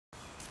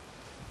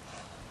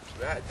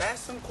Right,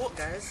 Dyson court,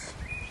 guys.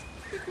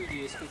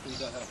 Quickly,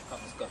 don't have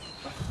cup of stuff.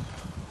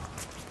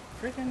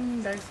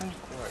 Freaking Dyson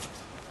court.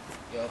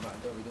 Yo, man,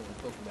 we don't want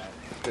to talk about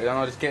it. You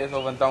know, just get this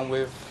over and done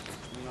with.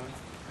 You know.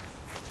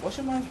 What's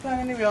your man's plan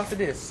anyway after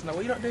this? Now, what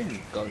are you not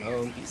doing? Going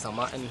home, eat some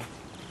mutton,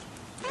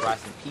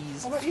 rice and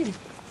peas. How about you?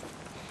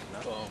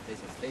 Well, play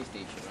some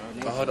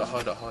PlayStation. Oh,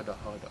 hold up.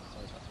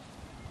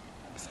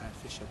 I'm saying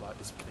fish about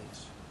this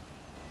place.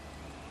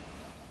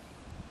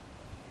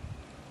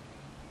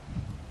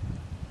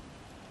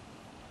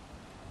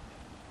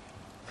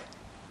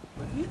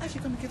 When are you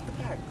actually gonna get the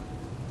bag?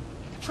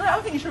 Trey,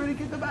 I think you should really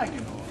get the bag,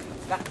 you know.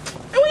 Hey,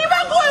 where you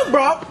not going,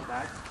 bro?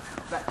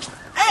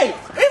 Hey,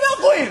 where you not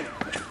going?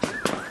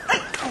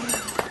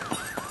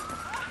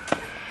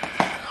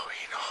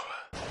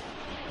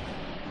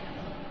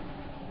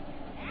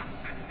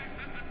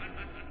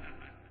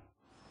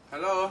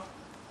 Hello?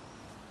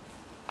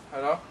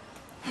 Hello?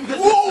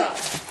 Whoa!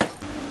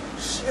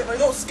 Shit, man,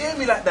 don't scare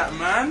me like that,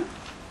 man.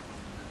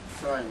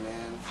 Sorry,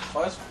 man.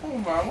 Oh, it's cool,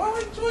 man. Why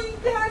would you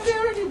behind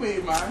there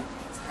anyway, man?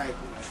 It's tight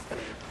with my skin.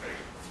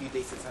 A few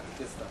days since I did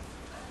this stuff.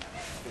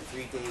 It's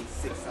been 3 days,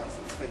 6 hours,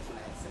 and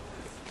 29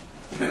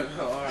 seconds.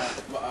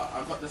 Alright, but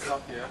I got the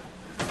stuff here.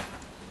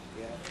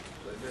 Yeah?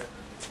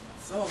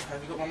 So,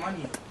 have you got my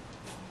money?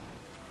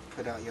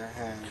 Put out your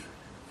hand.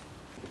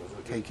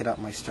 Take it out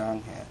my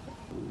strong hand.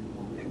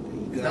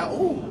 Is that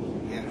all?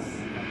 Yes.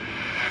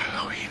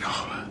 No.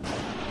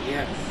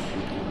 Yes.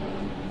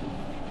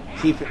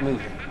 Keep it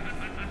moving.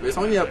 But it's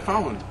only £1.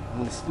 I'm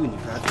gonna spoon you,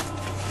 bud.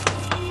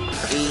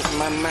 Eat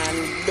my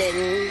man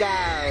bingo.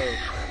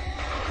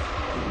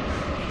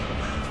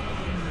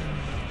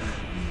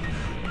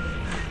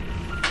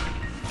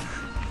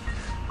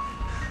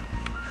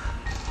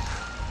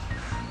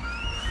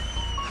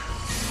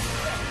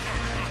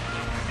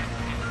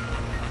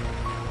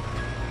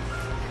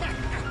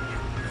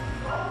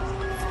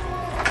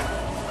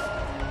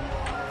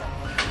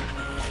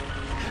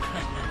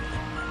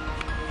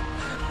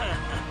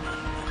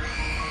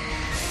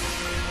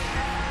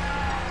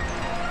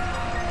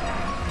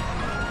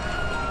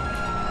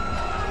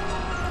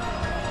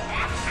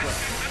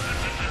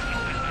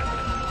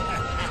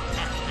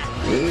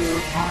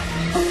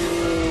 Yeah.